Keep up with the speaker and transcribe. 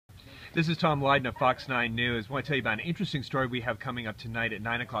This is Tom Lydon of Fox 9 News. I want to tell you about an interesting story we have coming up tonight at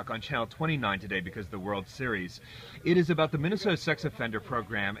 9 o'clock on Channel 29 today because of the World Series. It is about the Minnesota Sex Offender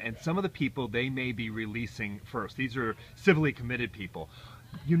Program and some of the people they may be releasing first. These are civilly committed people.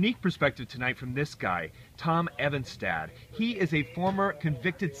 Unique perspective tonight from this guy, Tom Evenstad. He is a former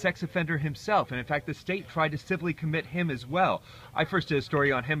convicted sex offender himself, and in fact the state tried to civilly commit him as well. I first did a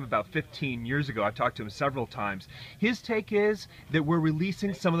story on him about 15 years ago. I've talked to him several times. His take is that we're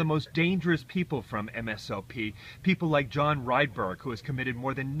releasing some of the most dangerous people from MSOP. People like John Rydberg, who has committed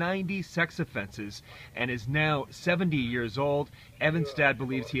more than 90 sex offenses and is now 70 years old. Evenstad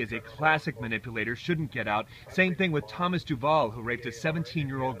believes he is a classic manipulator, shouldn't get out. Same thing with Thomas Duval, who raped a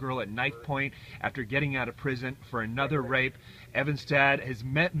 17-year-old girl at knife point after getting out of prison for another rape. Evenstad has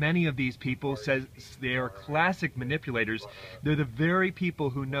met many of these people, says they are classic manipulators. They're the very people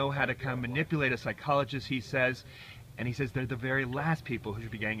who know how to kind of manipulate a psychologist, he says. And he says they're the very last people who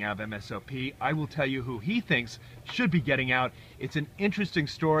should be getting out of MSOP. I will tell you who he thinks should be getting out. It's an interesting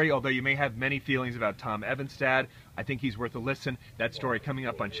story, although you may have many feelings about Tom Evenstad. I think he's worth a listen. That story coming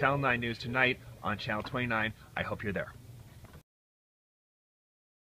up on Channel 9 News tonight on Channel 29. I hope you're there.